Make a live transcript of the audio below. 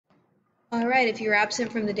All right, if you're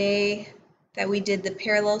absent from the day that we did the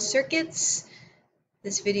parallel circuits,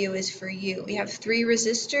 this video is for you. We have 3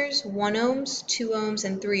 resistors, 1 ohms, 2 ohms,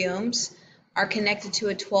 and 3 ohms, are connected to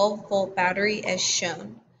a 12-volt battery as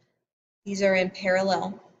shown. These are in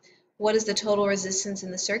parallel. What is the total resistance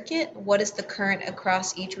in the circuit? What is the current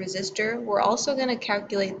across each resistor? We're also going to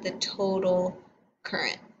calculate the total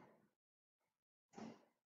current.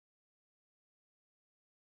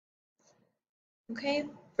 Okay,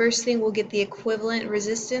 first thing we'll get the equivalent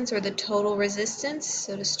resistance or the total resistance.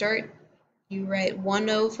 So to start, you write 1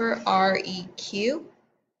 over Req.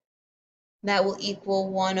 That will equal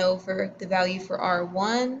 1 over the value for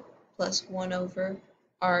R1 plus 1 over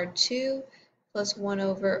R2 plus 1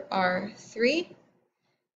 over R3.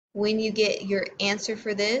 When you get your answer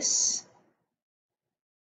for this,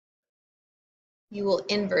 you will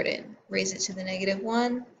invert it, raise it to the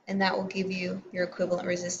 -1, and that will give you your equivalent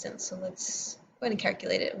resistance. So let's go ahead and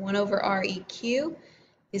calculate it. 1 over Req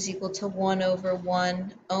is equal to 1 over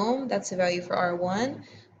 1 ohm, that's the value for R1,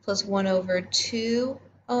 plus 1 over 2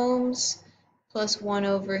 ohms, plus 1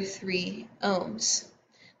 over 3 ohms.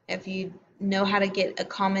 If you know how to get a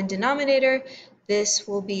common denominator, this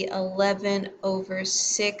will be 11 over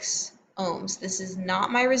 6 ohms. This is not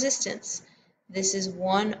my resistance. This is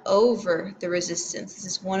 1 over the resistance. This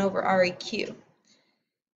is 1 over Req.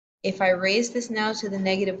 If I raise this now to the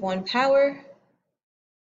 -1 power,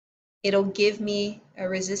 it'll give me a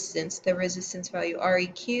resistance. The resistance value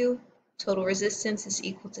Req, total resistance, is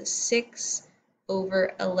equal to 6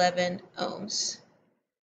 over 11 ohms.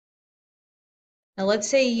 Now let's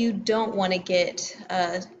say you don't want to get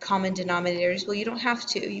common denominators. Well, you don't have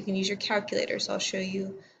to. You can use your calculator. So I'll show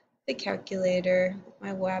you the calculator,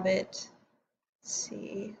 my Wabbit. Let's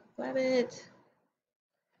see, Wabbit.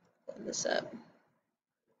 Open this up.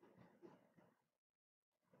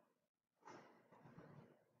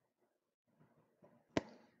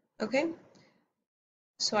 Okay,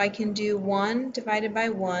 so I can do 1 divided by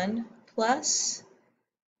 1 plus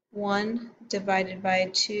 1 divided by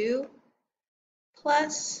 2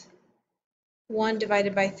 plus 1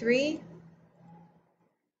 divided by 3,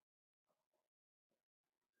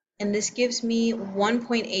 and this gives me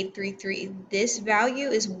 1.833. This value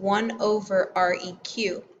is 1 over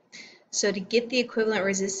Req. So to get the equivalent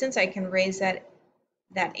resistance, I can raise that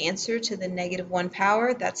answer to the -1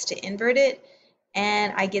 power. That's to invert it,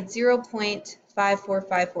 and I get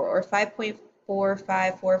 0.5454 or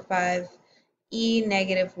 5.4545 e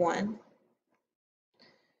 -1.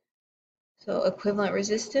 So equivalent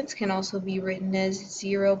resistance can also be written as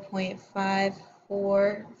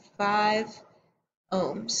 0.545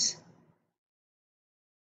 ohms.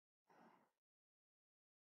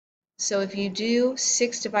 So if you do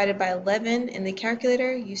 6 divided by 11 in the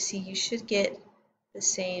calculator, you see you should get the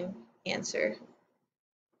same answer.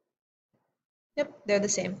 Yep, they're the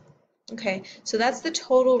same. Okay, so that's the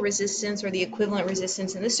total resistance or the equivalent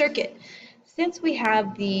resistance in the circuit. Since we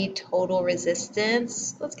have the total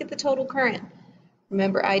resistance, let's get the total current.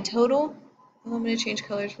 Remember I total? Oh, I'm going to change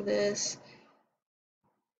colors for this.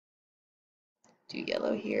 Do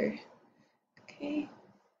yellow here. Okay.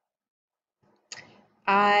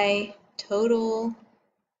 I total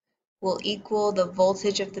will equal the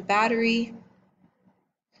voltage of the battery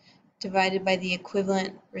divided by the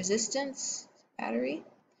equivalent resistance battery.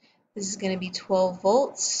 This is going to be 12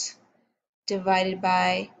 volts divided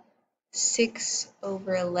by 6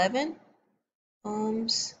 over 11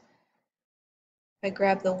 ohms. If I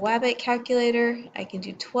grab the Wabbit calculator, I can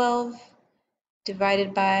do 12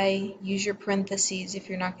 divided by, use your parentheses if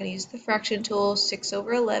you're not going to use the fraction tool, 6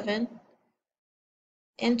 over 11.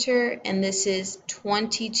 Enter, and this is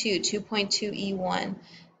 22, 2.2 E1.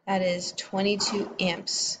 That is 22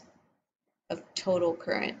 amps of total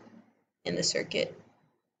current in the circuit.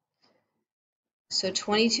 So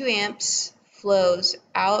 22 amps flows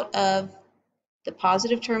out of the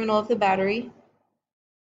positive terminal of the battery,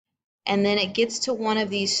 and then it gets to one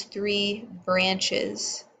of these 3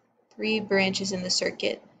 branches in the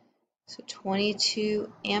circuit. So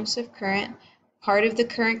 22 amps of current. Part of the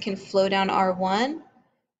current can flow down R1,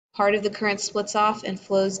 part of the current splits off and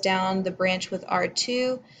flows down the branch with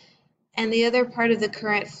R2, and the other part of the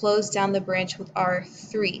current flows down the branch with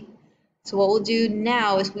R3. So what we'll do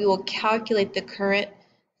now is we will calculate the current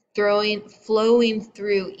flowing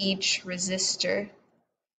through each resistor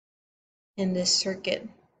in this circuit.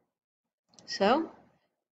 So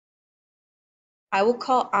I will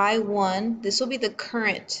call I1, this will be the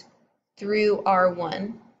current through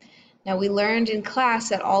R1. Now we learned in class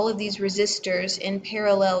that all of these resistors in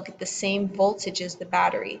parallel get the same voltage as the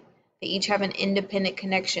battery. They each have an independent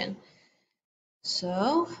connection.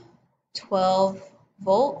 So 12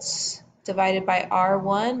 volts divided by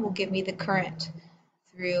R1 will give me the current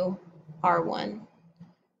through R1.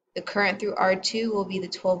 The current through R2 will be the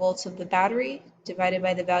 12 volts of the battery divided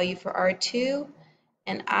by the value for R2,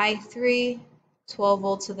 and I3, 12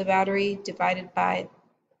 volts of the battery divided by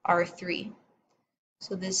R3.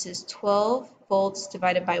 So this is 12 volts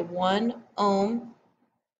divided by 1 ohm.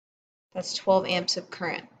 That's 12 amps of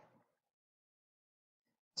current.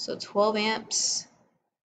 So 12 amps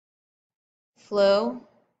flow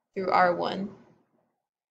through R1.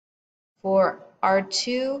 For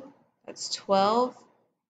R2, that's 12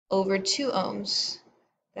 over 2 ohms.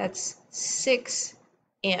 That's 6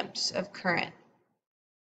 amps of current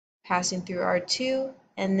passing through R2,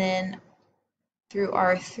 and then through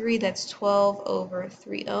R3, that's 12 over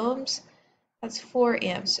 3 ohms. That's 4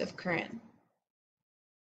 amps of current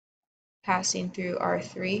passing through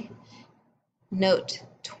R3. Note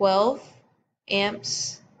 12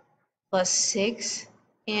 amps plus 6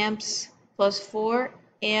 amps plus 4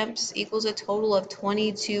 amps equals a total of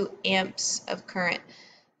 22 amps of current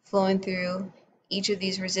flowing through each of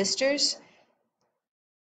these resistors.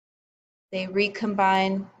 They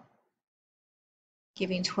recombine,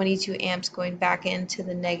 giving 22 amps going back into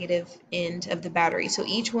the negative end of the battery. So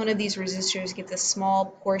each one of these resistors gets a small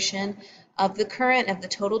portion of the current of the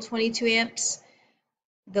total 22 amps.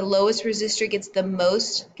 The lowest resistor gets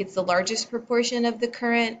the largest proportion of the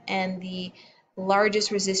current, and the largest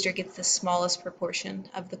resistor gets the smallest proportion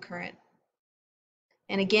of the current.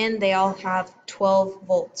 And again, they all have 12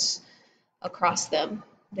 volts across them.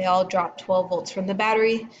 They all drop 12 volts from the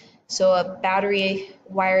battery. So a battery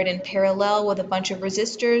wired in parallel with a bunch of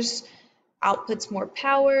resistors outputs more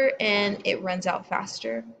power and it runs out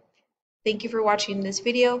faster. Thank you for watching this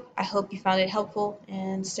video. I hope you found it helpful,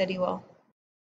 and study well.